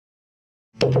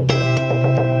Welcome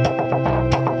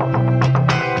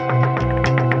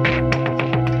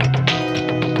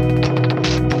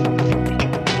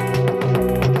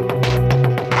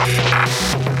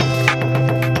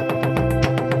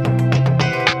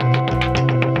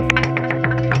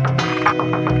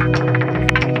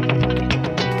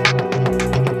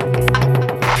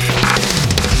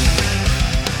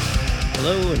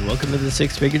to the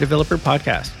Six Figure Developer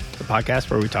Podcast, the podcast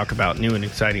where we talk about new and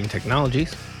exciting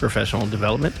technologies, professional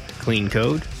development, clean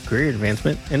code, career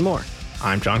advancement, and more.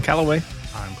 I'm John Calloway.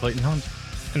 I'm Clayton Hunt.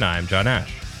 And I'm John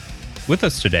Ash. With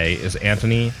us today is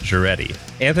Anthony Giretti.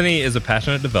 Anthony is a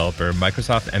passionate developer,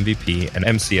 Microsoft MVP, and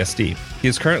MCSD. He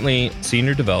is currently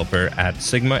senior developer at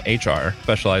Sigma HR,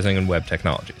 specializing in web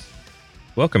technologies.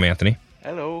 Welcome, Anthony.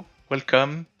 Hello.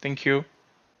 Welcome. Thank you.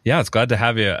 Yeah, it's glad to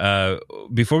have you.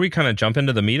 Before we kind of jump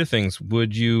into the meat of things,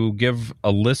 would you give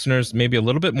listeners maybe a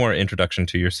little bit more introduction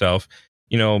to yourself?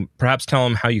 You know, perhaps tell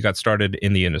them how you got started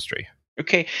in the industry.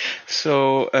 Okay,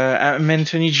 so I'm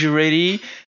Anthony Giretti.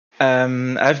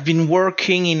 I've been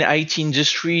working in IT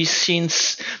industry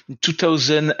since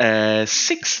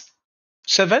 2006,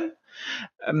 7.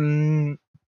 I've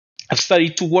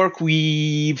started to work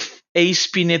with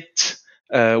ASP.NET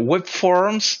web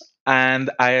forms. And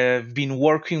I have been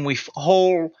working with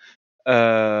whole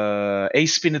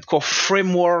ASP.NET Core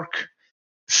framework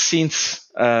since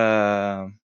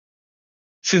that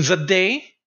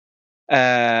day.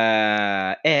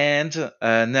 And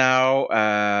now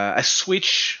I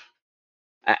switch.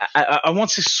 I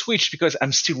won't say switch because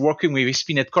I'm still working with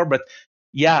ASP.NET Core, but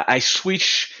yeah, I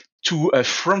switch to a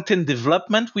front-end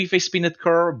development with ASP.NET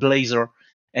Core Blazor,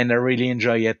 and I really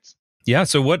enjoy it. Yeah.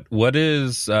 So what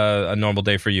is a normal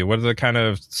day for you? What are the kind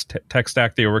of tech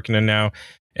stack that you're working in now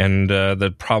and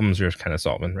the problems you're kind of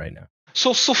solving right now?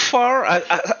 So far,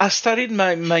 I started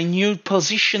my new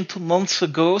position 2 months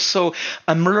ago. So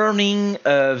I'm learning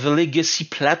the legacy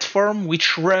platform,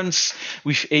 which runs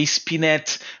with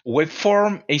ASP.NET Web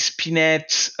Form, ASP.NET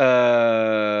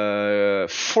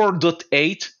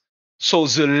 4.8. So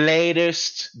the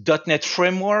latest .NET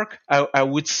framework, I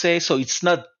would say. So it's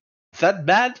not that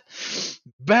bad,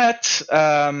 but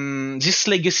this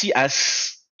legacy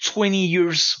has 20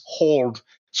 years old,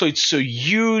 so it's a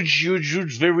huge,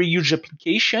 very huge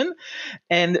application.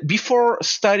 And before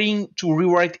starting to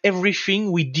rewrite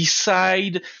everything, we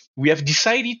have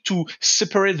decided to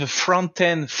separate the front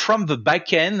end from the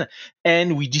back end,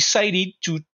 and we decided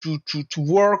to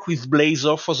work with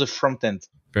Blazor for the front end.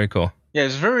 Very cool. Yeah,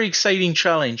 it's a very exciting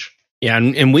challenge. Yeah,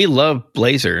 and we love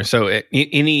Blazor. So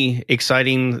any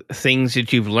exciting things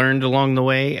that you've learned along the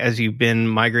way as you've been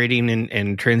migrating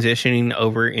and transitioning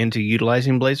over into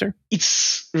utilizing Blazor?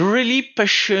 It's really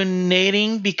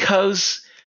passionating because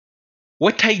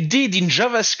what I did in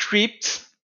JavaScript,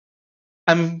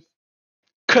 I'm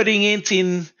coding it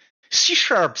in C#.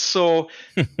 So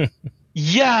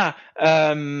yeah,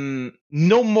 no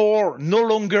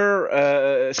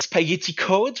longer spaghetti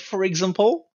code, for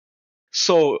example.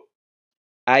 So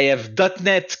I have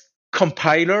 .NET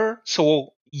compiler.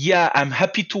 So yeah, I'm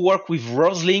happy to work with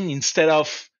Roslyn instead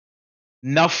of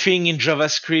nothing in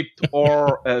JavaScript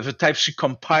or the TypeScript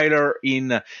compiler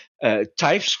in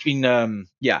TypeScript.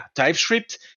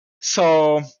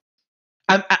 So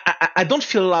I don't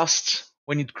feel lost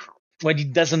when it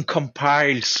doesn't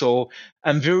compile. So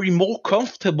I'm very more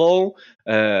comfortable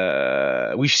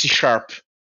with C#.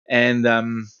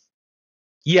 And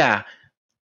yeah,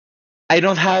 I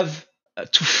don't have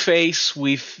to face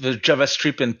with the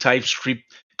JavaScript and TypeScript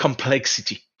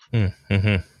complexity.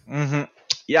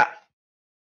 Yeah.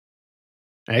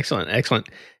 Excellent.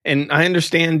 And I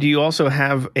understand you also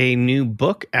have a new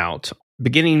book out,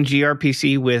 beginning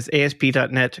gRPC with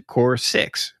ASP.NET Core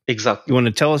 6. Exactly. You want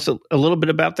to tell us a little bit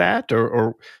about that?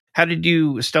 Or how did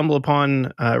you stumble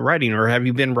upon writing? Or have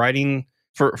you been writing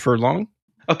for long?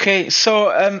 Okay,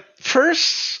 so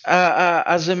first,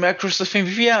 as a Microsoft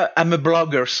MVP, I'm a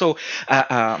blogger. So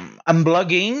I'm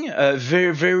blogging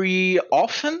very, very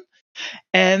often.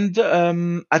 And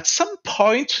at some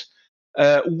point,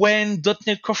 when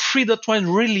 .NET Core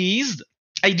 3.1 released,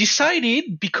 I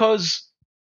decided, because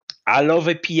I love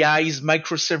APIs,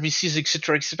 microservices,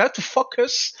 etc., to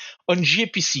focus on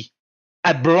gRPC.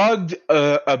 I blogged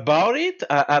about it.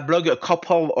 I blogged a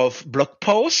couple of blog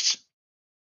posts.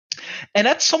 And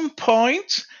at some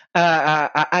point,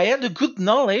 I had a good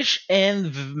knowledge,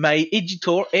 and my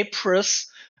editor, Aprus,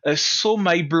 saw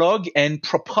my blog and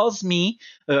proposed me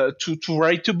to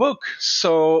write a book.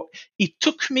 So it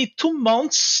took me 2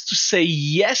 months to say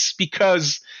yes,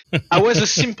 because I was a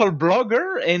simple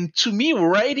blogger, and to me,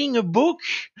 writing a book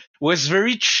was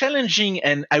very challenging,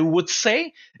 and I would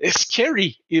say a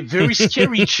very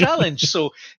scary challenge.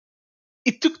 So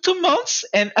it took 2 months,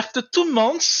 and after 2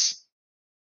 months,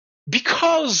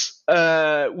 because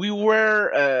we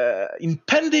were in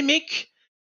pandemic,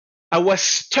 I was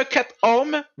stuck at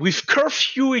home with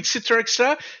curfew, etc.,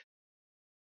 etc.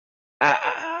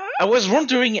 I was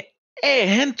wondering, hey,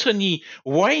 Anthony,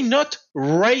 why not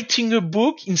writing a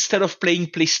book instead of playing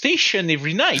PlayStation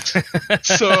every night?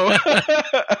 So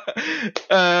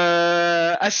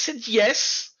I said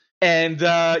yes. And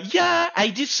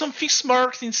I did something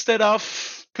smart instead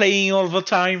of playing all the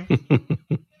time.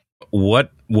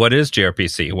 What is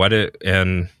gRPC?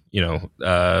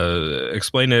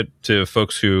 Explain it to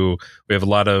folks who we have a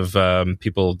lot of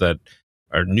people that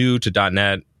are new to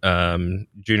 .NET,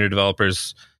 junior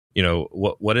developers.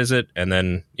 What is it? And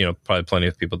then probably plenty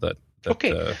of people that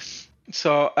okay.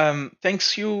 So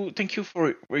thank you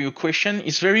for your question.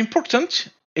 It's very important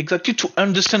exactly to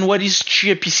understand what is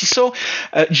gRPC. So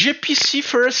gRPC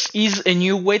first is a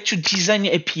new way to design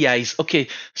APIs. Okay,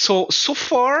 so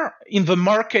far in the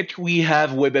market we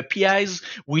have web APIs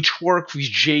which work with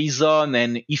JSON,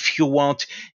 and if you want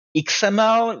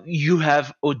XML, you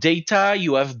have OData,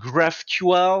 you have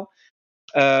GraphQL.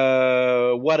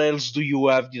 What else do you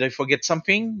have? Did I forget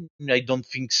something? I don't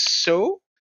think so.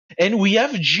 And we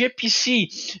have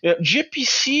gRPC.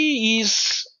 gRPC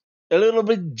is a little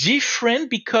bit different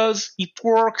because it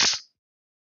works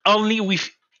only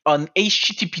on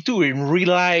HTTP2 and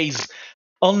relies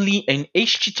only on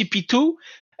HTTP2,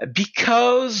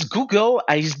 because Google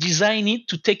has designed it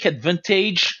to take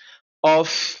advantage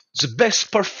of the best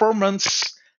performance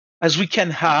as we can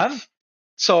have.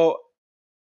 So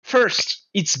first,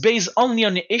 it's based only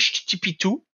on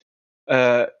HTTP2.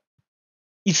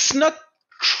 It's not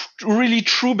really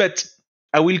true, but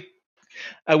I will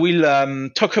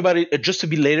talk about it just a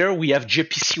bit later. We have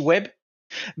gRPC Web,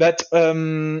 but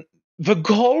the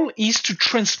goal is to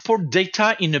transport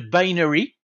data in a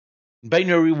binary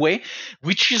way,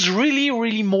 which is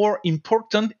really more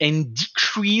important and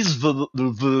decrease the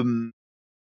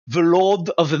load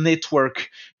of the network.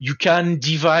 You can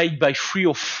divide by 3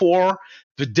 or 4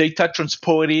 the data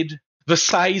transported, the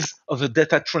size of the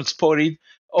data transported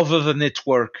over the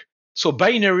network. So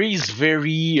binary is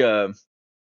very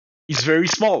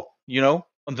small,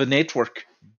 on the network.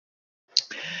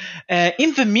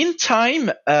 In the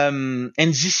meantime, and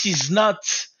this is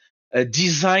not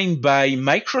designed by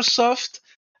Microsoft,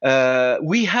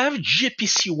 we have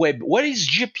gRPC Web. What is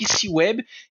gRPC Web?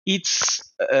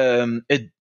 It's a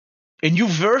new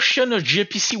version of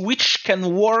gRPC which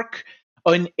can work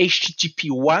on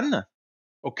HTTP1.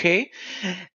 Okay,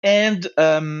 and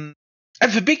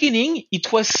at the beginning,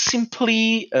 it was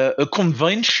simply a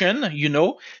convention.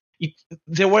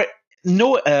 There were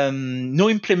no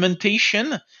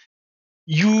implementation.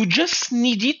 You just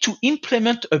needed to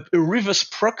implement a reverse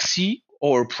proxy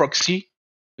or a proxy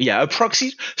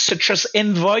such as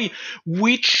Envoy,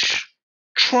 which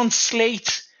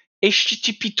translates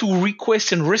HTTP2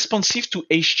 request and responsive to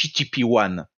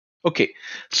HTTP1. Okay,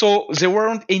 so there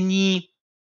weren't any.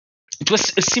 It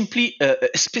was simply a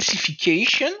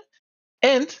specification,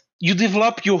 and you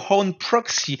develop your own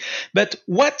proxy. But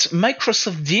what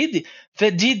Microsoft did,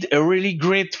 they did a really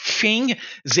great thing.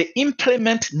 They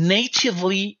implement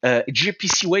natively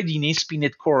gRPC Web in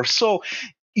ASP.NET Core. So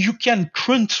you can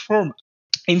transform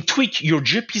and tweak your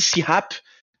gRPC app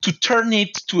to turn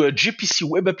it to a gRPC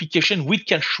web application which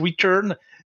can return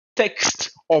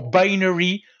text or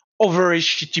binary over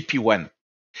HTTP1.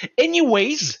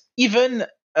 Anyways, even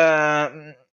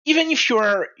if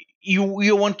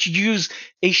you want to use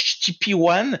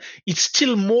HTTP1, it's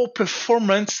still more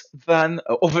performant than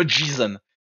over JSON.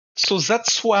 So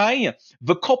that's why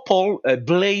the couple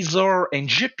Blazor and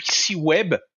gRPC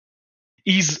Web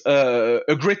is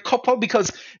a great couple,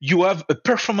 because you have a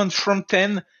performant front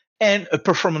end and a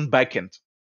performant backend.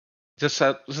 That's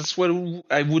what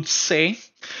I would say,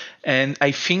 and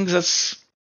I think that's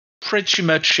pretty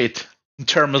much it in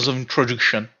terms of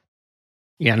introduction.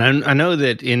 Yeah, and I know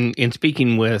that in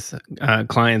speaking with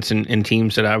clients and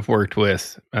teams that I've worked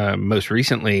with most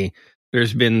recently,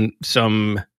 there's been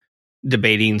some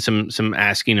debating, some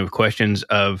asking of questions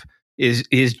of is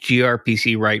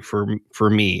gRPC right for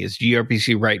me? Is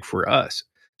gRPC right for us?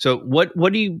 So what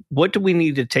do we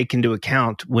need to take into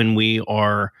account when we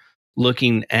are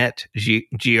looking at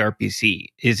gRPC?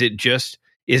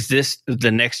 Is this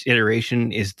the next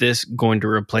iteration? Is this going to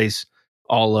replace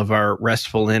all of our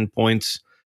RESTful endpoints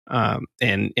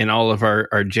and all of our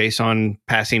JSON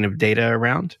passing of data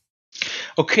around?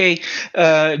 Okay,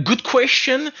 good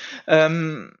question.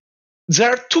 There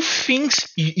are two things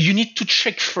you need to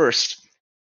check first.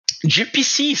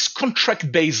 gRPC is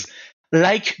contract-based,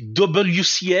 like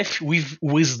WCF with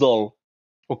WSDL.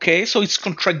 Okay, so it's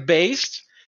contract-based.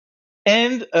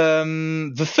 And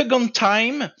the second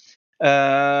time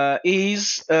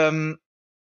is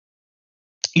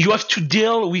you have to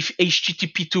deal with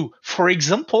HTTP2. For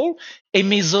example,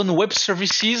 Amazon Web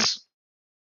Services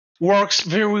works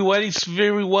very well. It's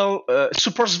very well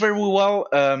supports very well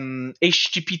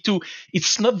HTTP2.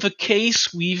 It's not the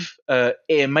case with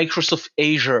Microsoft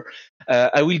Azure.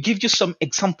 I will give you some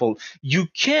example. You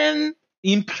can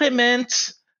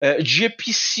implement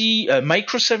gRPC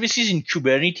microservices in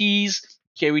Kubernetes,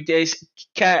 K8s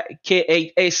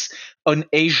on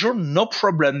Azure, no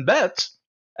problem. But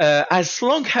as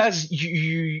long as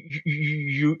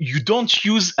you don't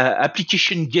use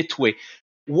application gateway.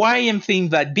 Why I'm saying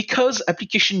that? Because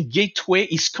application gateway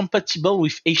is compatible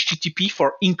with HTTP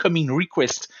for incoming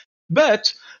requests.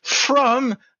 But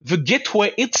from the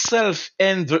gateway itself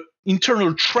and the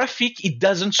internal traffic, it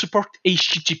doesn't support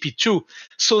HTTP2.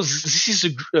 So this is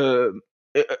a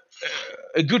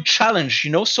good challenge,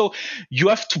 So you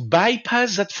have to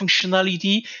bypass that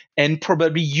functionality and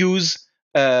probably use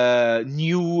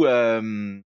new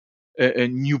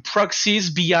proxies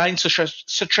behind,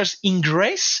 such as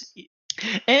Ingress.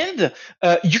 And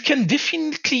you can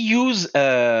definitely use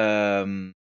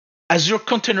Azure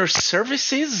Container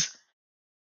Services,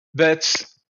 but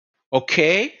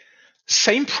okay,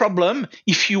 same problem.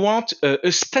 If you want a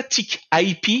static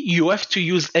IP, you have to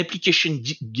use Application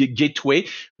Gateway,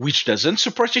 which doesn't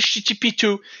support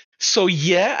HTTP2. So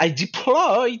yeah, I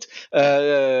deployed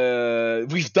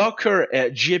with Docker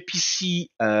gRPC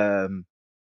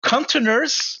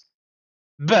containers,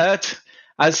 but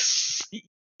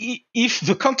if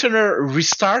the container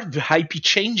restarts, the IP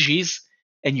changes,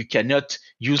 and you cannot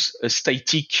use a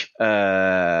static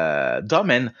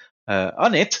domain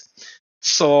on it.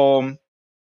 So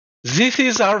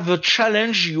these are the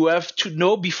challenge you have to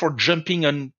know before jumping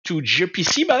onto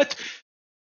gRPC. But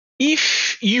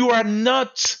if you are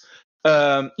not,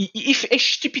 if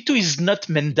HTTP2 is not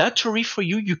mandatory for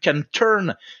you, you can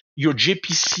turn your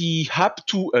gRPC app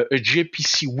to a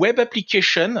gRPC web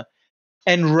application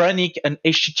and run it on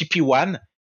HTTP1,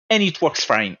 and it works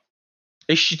fine.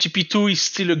 HTTP2 is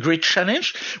still a great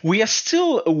challenge. We are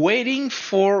still waiting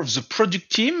for the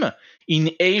product team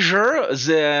in Azure.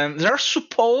 They are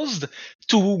supposed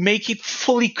to make it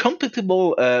fully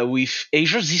compatible with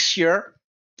Azure this year.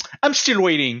 I'm still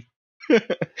waiting.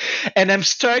 And I'm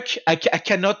stuck. I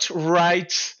cannot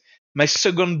write my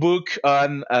second book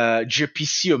on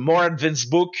gRPC, a more advanced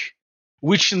book,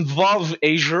 which involves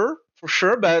Azure for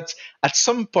sure. But at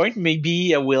some point,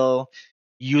 maybe I will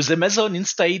use Amazon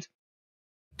instead.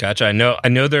 Gotcha. I know I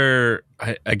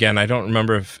don't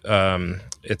remember if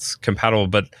it's compatible,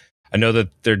 but I know that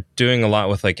they're doing a lot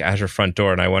with like Azure Front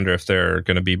Door, and I wonder if they're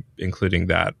going to be including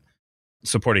that,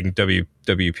 supporting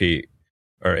WP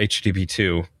or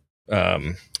HTTP2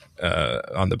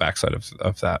 on the backside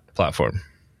of that platform.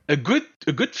 A good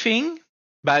thing,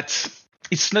 but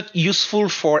it's not useful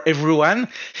for everyone.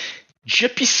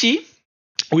 gRPC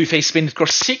with ASP.NET Core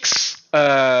 6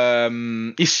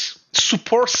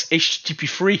 supports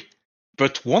HTTP3,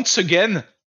 but once again,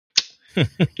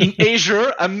 in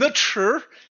Azure, I'm not sure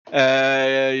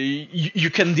you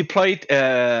can deploy it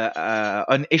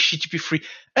on HTTP3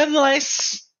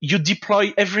 unless you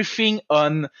deploy everything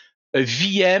on a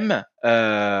VM,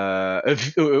 a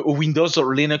Windows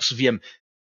or Linux VM.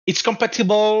 It's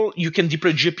compatible. You can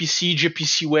deploy gRPC,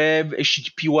 gRPC Web,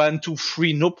 HTTP 1, 2,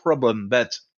 3, no problem.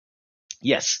 But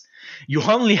yes, you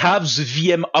only have the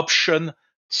VM option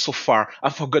so far.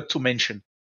 I forgot to mention.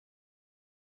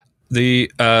 The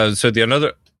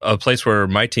another place where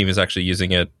my team is actually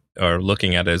using it or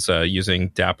looking at is using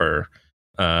Dapper.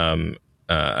 I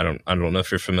don't know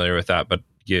if you're familiar with that, but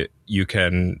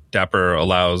Dapper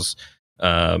allows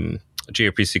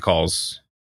gRPC calls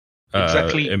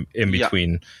exactly in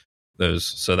between those.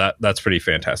 So that's pretty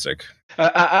fantastic.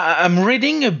 I'm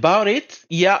reading about it.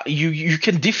 Yeah, you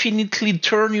can definitely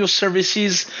turn your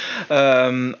services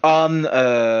on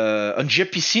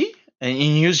gRPC and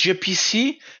use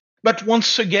gRPC. But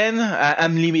once again,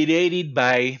 I'm limited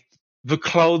by the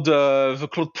cloud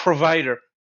provider,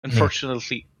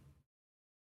 unfortunately.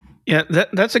 Yeah,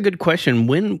 that's a good question.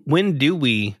 When do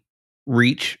we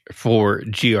reach for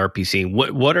gRPC?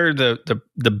 What are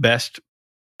the best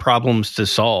problems to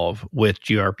solve with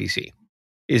gRPC?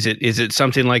 Is it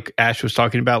something like Ash was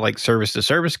talking about, like service to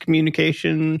service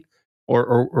communication,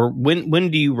 or when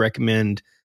do you recommend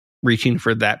reaching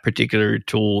for that particular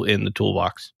tool in the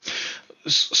toolbox?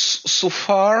 So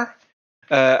far,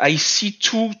 I see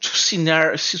two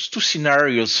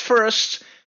scenarios. First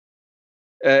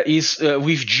is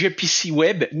with gRPC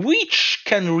Web, which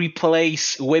can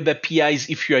replace web APIs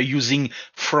if you are using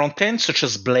front end, such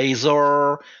as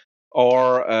Blazor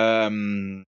or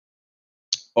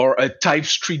a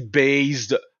TypeScript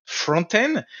based front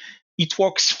end. It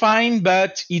works fine,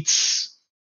 but it's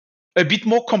a bit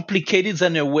more complicated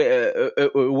than a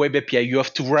web API. You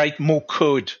have to write more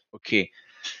code. Okay.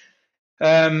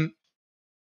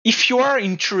 If you are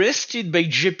interested by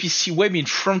gRPC Web in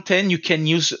front end, you can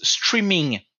use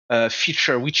streaming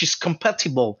feature, which is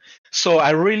compatible. So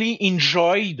I really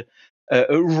enjoyed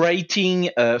writing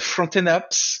front end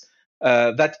apps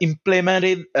that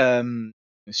implemented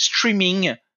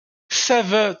streaming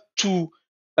server to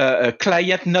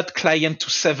client, not client to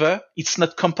server. It's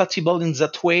not compatible in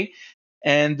that way,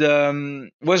 and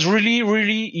was really,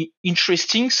 really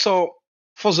interesting. So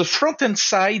for the front end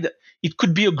side, it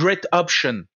could be a great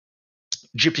option,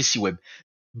 gRPC Web.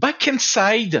 Backend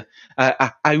side,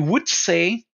 I would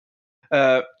say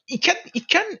it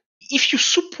can if you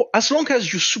support, as long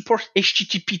as you support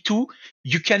HTTP2,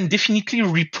 you can definitely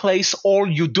replace all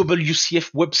your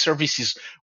WCF web services,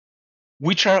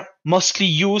 which are mostly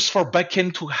used for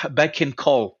backend to backend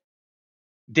call.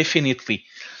 Definitely.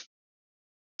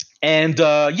 And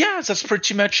yeah, that's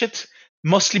pretty much it.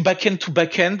 Mostly backend to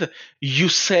backend. You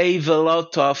save a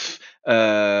lot of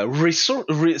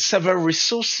server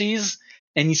resources,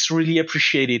 and it's really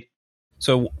appreciated.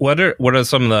 So what are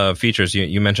some of the features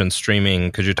you mentioned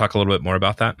streaming? Could you talk a little bit more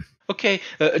about that? Okay,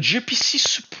 gRPC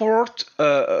support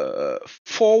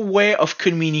 4-way of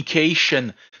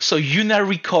communication. So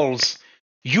unary calls.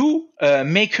 You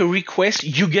make a request,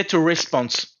 you get a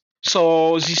response.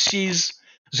 So this is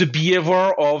the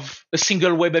behavior of a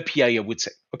single web API, I would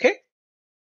say. Okay.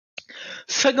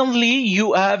 Secondly,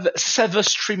 you have server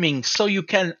streaming. So you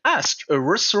can ask a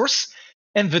resource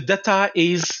and the data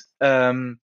is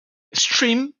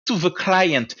streamed to the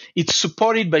client. It's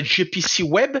supported by gRPC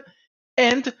Web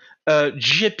and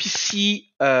gRPC.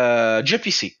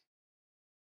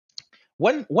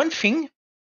 One thing,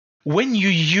 when you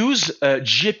use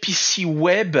gRPC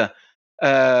Web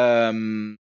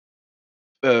from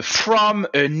a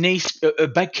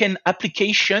backend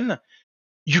application,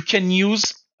 you can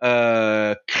use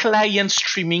client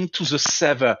streaming to the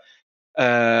server.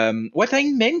 What I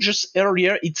meant just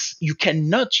earlier, it's you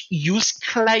cannot use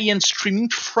client streaming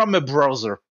from a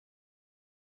browser.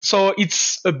 So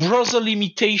it's a browser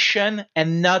limitation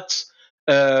and not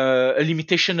a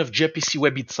limitation of gRPC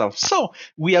Web itself. So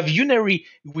we have unary,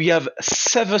 we have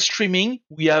server streaming,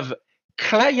 we have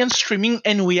client streaming,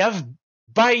 and we have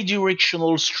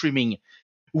bidirectional streaming,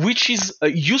 which is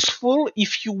useful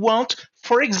if you want,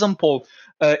 for example,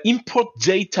 import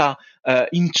data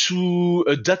into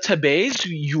a database.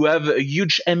 You have a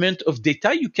huge amount of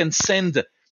data. You can send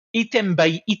item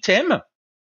by item,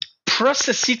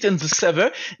 process it in the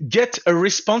server, get a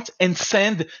response, and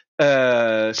send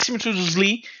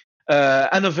simultaneously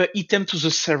another item to the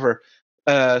server.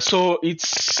 So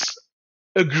it's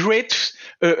a great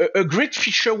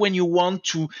feature when you want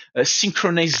to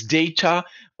synchronize data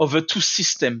over two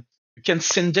systems. You can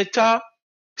send data,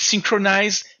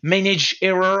 synchronize, manage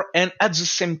error, and at the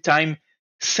same time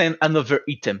send another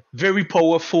item. Very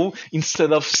powerful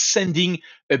instead of sending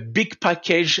a big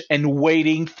package and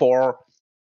waiting for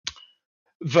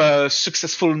the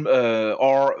successful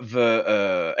or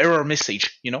the error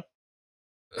message.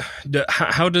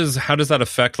 How does that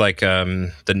affect like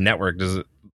the network? Does it?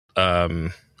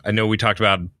 I know we talked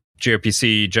about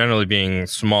gRPC generally being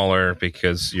smaller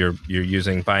because you're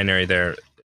using binary there.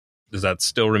 Does that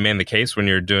still remain the case when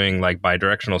you're doing like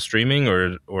bidirectional streaming,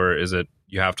 or is it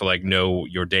you have to like know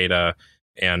your data,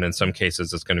 and in some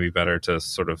cases it's going to be better to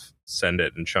sort of send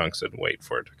it in chunks and wait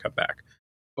for it to come back?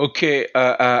 Okay,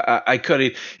 I got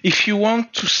it. If you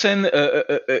want to send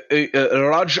a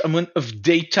large amount of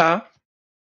data,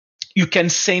 you can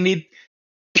send it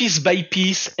piece by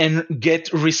piece and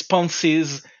get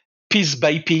responses piece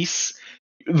by piece.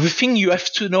 The thing you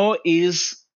have to know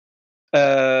is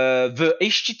the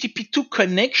HTTP2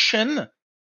 connection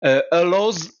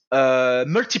allows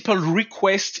multiple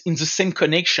requests in the same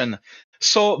connection.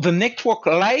 So the network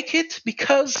like it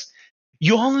because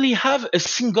you only have a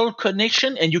single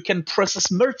connection and you can process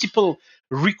multiple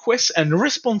requests and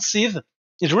responses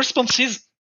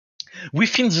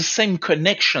within the same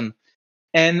connection.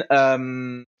 And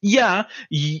the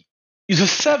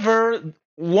server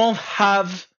won't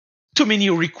have too many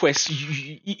requests.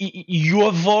 You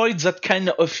avoid that kind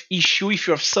of issue if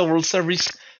you have several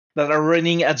services that are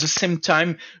running at the same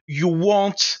time. You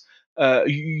won't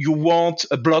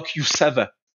block your server.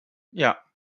 Yeah.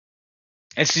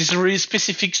 And this is really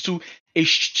specific to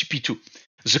HTTP2.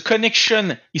 The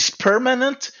connection is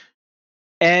permanent,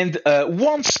 and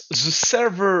once the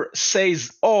server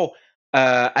says, "Oh,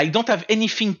 I don't have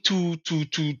anything to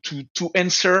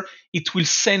answer," it will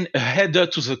send a header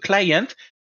to the client,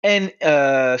 and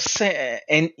it's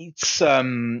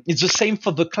the same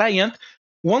for the client.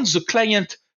 Once the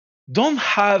client don't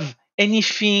have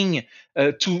anything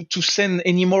to send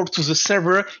anymore to the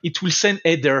server, it will send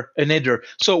an header.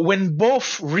 So when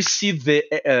both receive the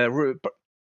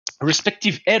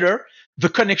respective header, the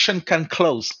connection can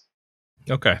close.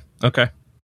 Okay.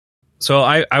 So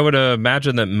I would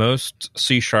imagine that most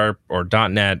C# or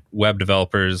 .NET web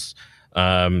developers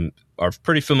are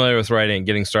pretty familiar with writing and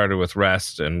getting started with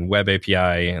REST and Web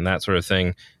API and that sort of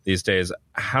thing these days.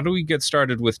 How do we get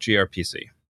started with gRPC?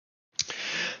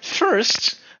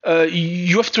 First,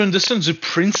 you have to understand the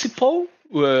principle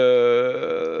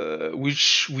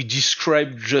which we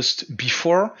described just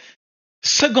before.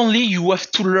 Secondly, you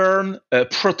have to learn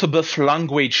protobuf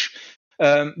language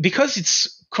because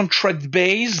it's contract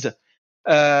based.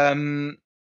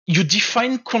 You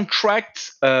define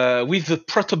contract with the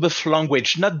protobuf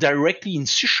language, not directly in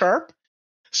C#.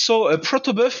 So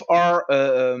protobuf are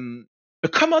a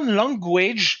common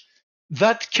language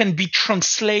that can be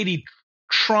translated,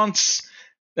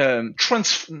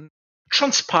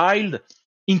 transpiled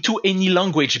into any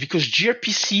language, because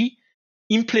gRPC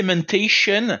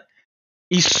implementation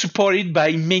is supported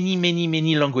by many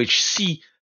languages: C,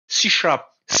 C#,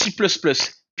 C++,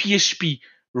 PHP,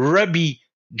 Ruby,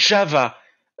 Java,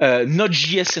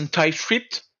 Node.js, and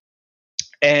TypeScript,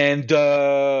 and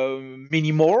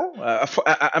many more.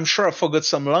 I'm sure I forgot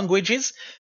some languages,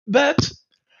 but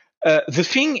the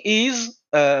thing is,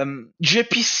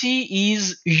 gRPC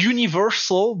is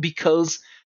universal because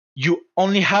you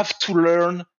only have to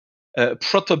learn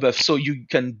protobuf. So you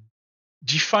can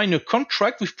define a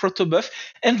contract with protobuf,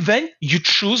 and then you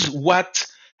choose what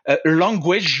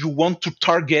language you want to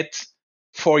target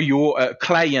for your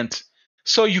client.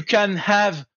 So you can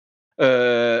have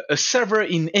a server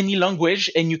in any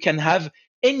language, and you can have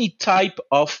any type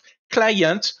of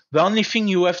client. The only thing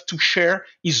you have to share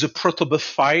is the protobuf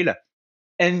file,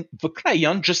 and the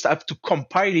client just have to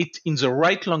compile it in the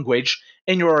right language,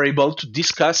 and you are able to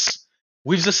discuss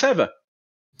with the server.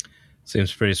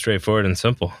 Seems pretty straightforward and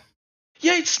simple.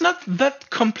 Yeah, it's not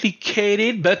that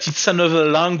complicated, but it's another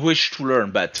language to learn.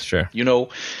 But sure,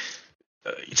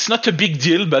 it's not a big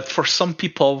deal, but for some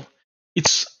people,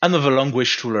 it's another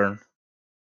language to learn.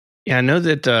 Yeah, I know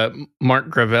that Mark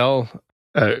Gravel,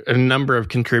 a number of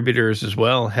contributors as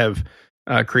well, have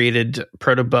created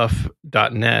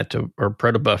protobuf.net or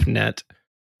protobuf.net.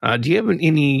 Do you have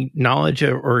any knowledge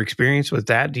or experience with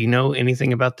that? Do you know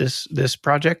anything about this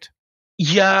project?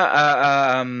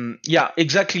 Yeah,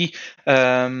 exactly.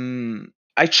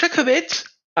 I check a bit.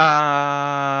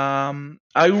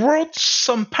 I wrote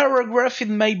some paragraph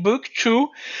in my book too.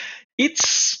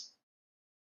 It's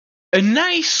a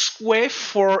nice way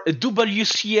for a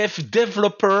WCF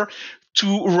developer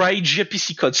to write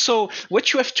gRPC code. So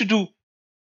what you have to do,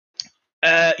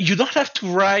 you don't have to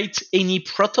write any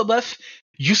protobuf.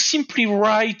 You simply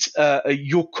write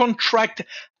your contract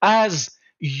as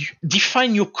you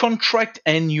define your contract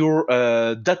and your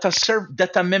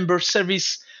data member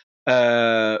service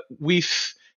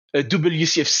with a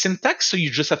WCF syntax. So you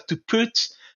just have to put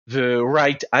the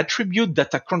right attribute,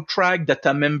 data contract,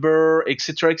 data member,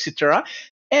 etc.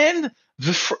 And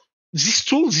this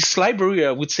tool, this library,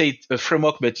 I would say it's a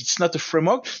framework, but it's not a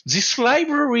framework. This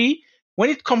library, when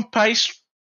it compiles,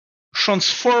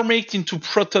 transform it into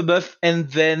protobuf and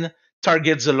then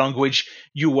target the language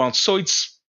you want. So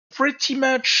it's pretty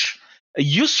much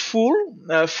useful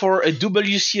for a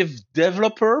WCF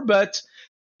developer, but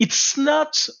it's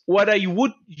not what I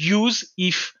would use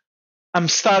if I'm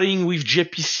starting with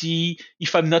gRPC,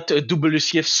 if I'm not a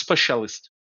WCF specialist.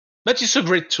 But it's a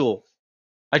great tool.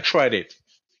 I tried it.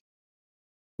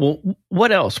 Well,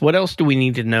 what else? What else do we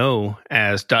need to know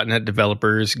as .NET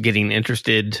developers getting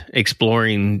interested,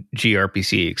 exploring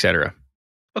gRPC, etc.?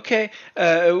 Okay,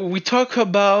 we talk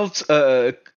about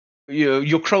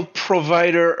your cloud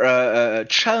provider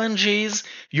challenges,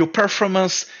 your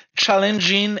performance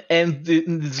challenging, and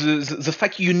the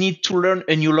fact you need to learn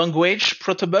a new language,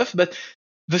 protobuf. But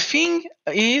the thing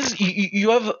is, you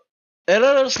have a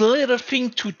little thing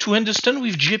to understand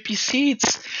with gRPC.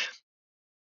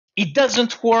 It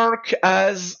doesn't work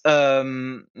as a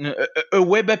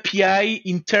web API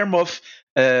in terms of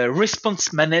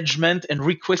response management and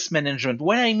request management.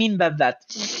 What I mean by that,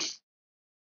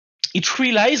 it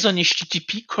relies on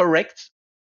HTTP, correct,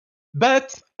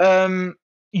 but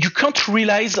you can't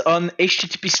rely on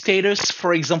HTTP status,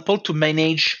 for example, to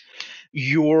manage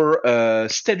your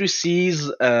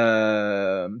statuses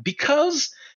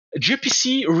because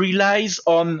gRPC relies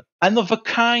on another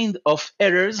kind of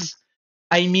errors.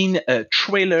 I mean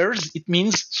trailers. It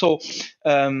means so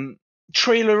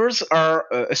trailers are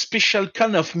a special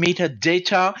kind of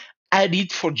metadata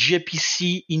added for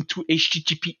gRPC into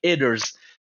HTTP headers.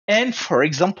 And for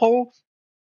example,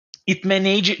 it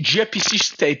manages gRPC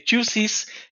statuses,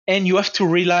 and you have to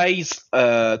rely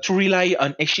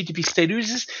on HTTP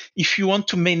statuses if you want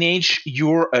to manage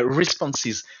your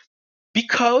responses.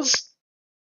 Because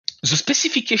the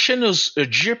specification of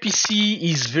gRPC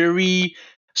is very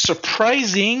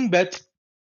surprising, but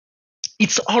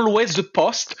it's always the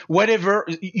post. Whatever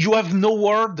you have, no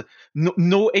word,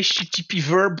 no HTTP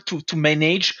verb to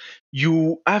manage.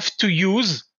 You have to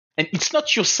use, and it's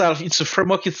not yourself; it's the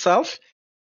framework itself.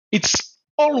 It's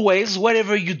always,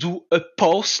 whatever you do, a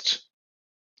post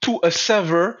to a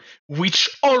server, which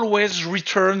always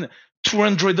return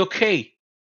 200 OK,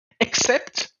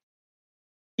 except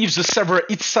if the server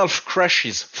itself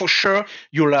crashes. For sure,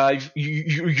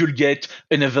 you'll get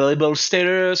unavailable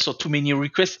status or too many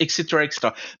requests, etc.,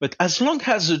 etc. But as long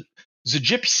as the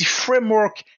gRPC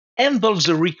framework handles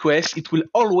the request, it will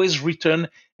always return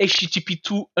HTTP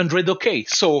 200 OK.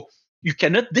 So you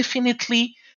cannot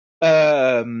definitely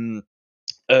rely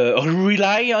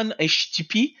on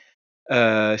HTTP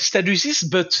statuses,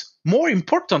 but more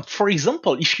important, for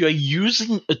example, if you are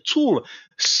using a tool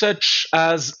such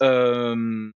as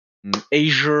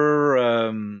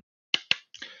Azure,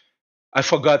 I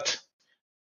forgot.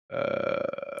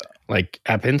 Like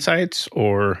App Insights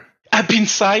or App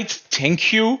Insight,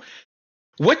 thank you.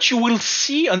 What you will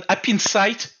see on App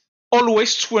Insight,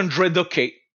 always 200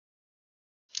 OK.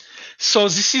 So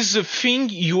this is the thing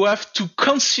you have to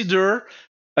consider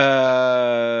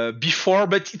before,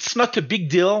 but it's not a big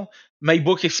deal. My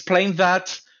book explained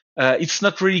that. It's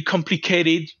not really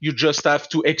complicated. You just have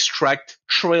to extract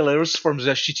trailers from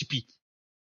the HTTP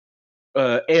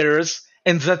errors,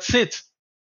 and that's it.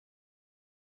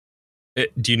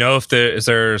 Do you know if is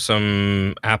there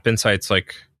some App Insights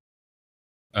like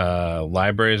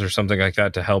libraries or something like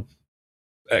that to help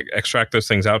extract those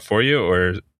things out for you,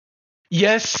 or?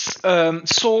 Yes.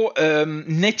 So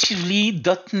natively,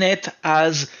 .NET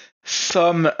has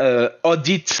some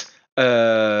audit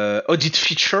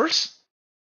features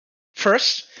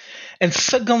first, and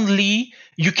secondly,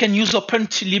 you can use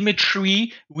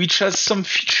OpenTelemetry, which has some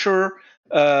feature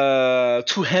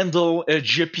to handle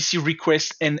gRPC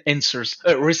requests and answers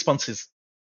responses.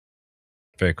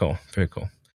 Very cool. Very cool.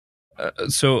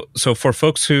 So for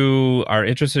folks who are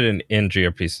interested in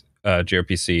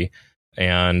gRPC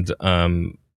and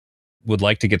would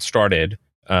like to get started,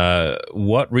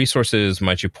 what resources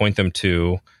might you point them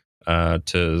to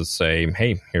say,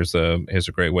 hey, here's a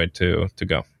great way to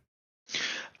go?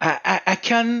 I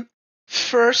can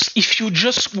first, if you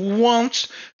just want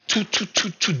to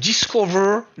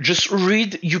discover, just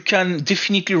read. You can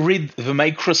definitely read the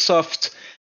Microsoft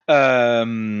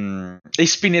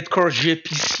ASP.NET Core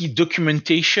gRPC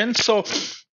documentation. So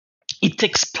it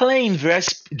explains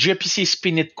various gRPC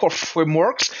ASP.NET Core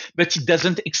frameworks, but it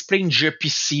doesn't explain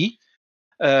gRPC.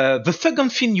 The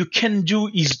second thing you can do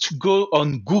is to go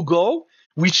on Google,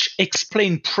 which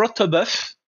explain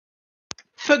protobuf.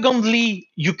 Secondly,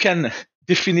 you can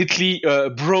definitely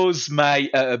browse my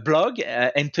blog,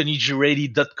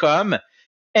 anthonygiretti.com.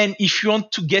 And if you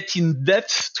want to get in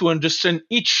depth to understand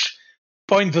each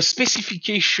point, the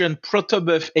specification,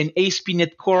 protobuf, and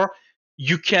ASP.NET Core,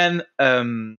 you can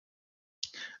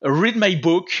read my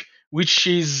book, which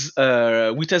has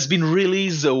been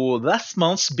released last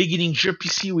month, beginning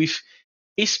gRPC with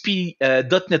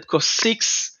ASP.NET Core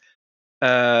 6.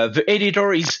 The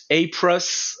editor is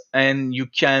Apros, and you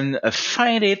can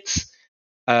find it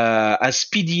as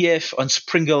PDF on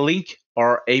Springer Link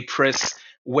or Apros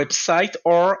website,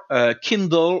 or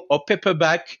Kindle or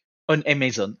paperback on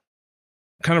Amazon.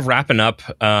 Kind of wrapping up,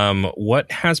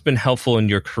 what has been helpful in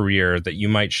your career that you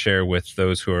might share with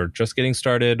those who are just getting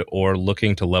started or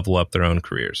looking to level up their own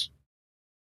careers?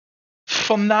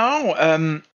 For now,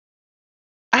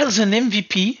 as an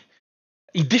MVP,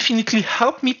 it definitely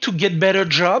helped me to get better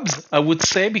jobs, I would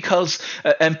say, because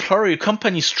employer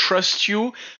companies trust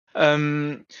you,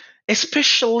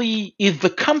 especially if the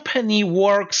company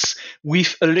works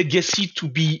with a legacy to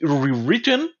be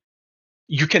rewritten.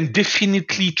 You can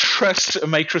definitely trust a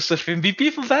Microsoft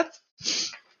MVP for that.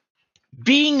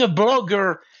 Being a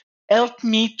blogger helped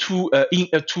me to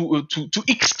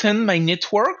extend my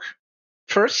network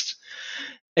first,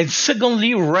 and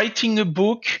secondly, writing a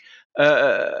book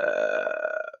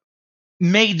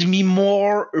made me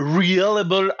more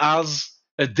reliable as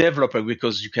a developer,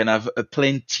 because you can have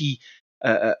plenty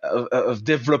of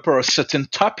developer a certain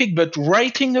topic, but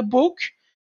writing a book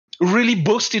really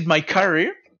boosted my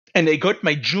career, and I got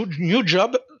my new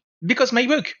job because my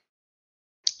book.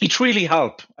 It really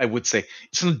helped, I would say.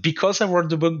 It's not because I wrote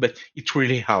the book, but it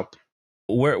really helped.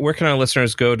 Where can our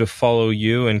listeners go to follow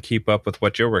you and keep up with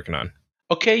what you're working on?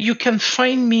 Okay, you can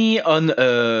find me on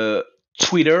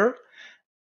Twitter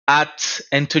at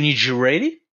Anthony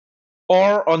Giretti,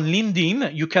 or on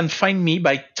LinkedIn. You can find me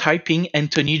by typing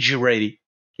Anthony Giretti.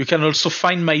 You can also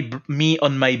find me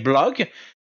on my blog.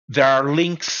 There are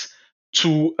links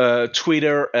to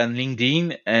Twitter and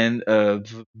LinkedIn, and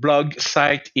the blog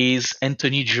site is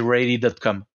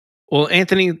anthonygiretti.com. Well,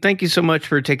 Anthony, thank you so much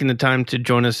for taking the time to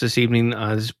join us this evening.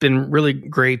 It's been really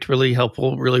great, really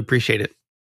helpful. Really appreciate it.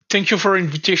 Thank you for the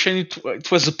invitation.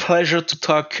 It was a pleasure to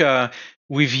talk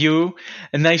with you.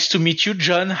 And nice to meet you,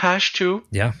 John Hash, too.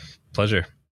 Yeah, pleasure.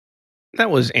 That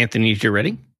was Anthony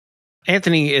Giretti.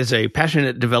 Anthony is a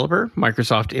passionate developer,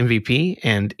 Microsoft MVP,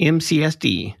 and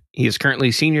MCSD. He is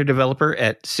currently senior developer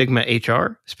at Sigma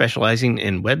HR, specializing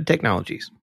in web technologies.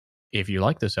 If you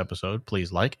like this episode,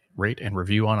 please like, rate, and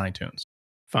review on iTunes.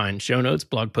 Find show notes,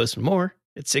 blog posts, and more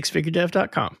at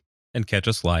sixfiguredev.com. And catch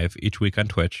us live each week on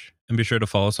Twitch. And be sure to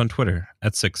follow us on Twitter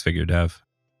at sixfiguredev.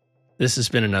 This has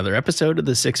been another episode of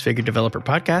the Six Figure Developer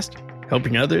Podcast,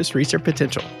 helping others reach their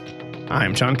potential.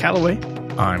 I'm Sean Calloway.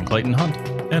 I'm Clayton Hunt.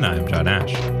 And I'm John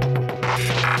Ash.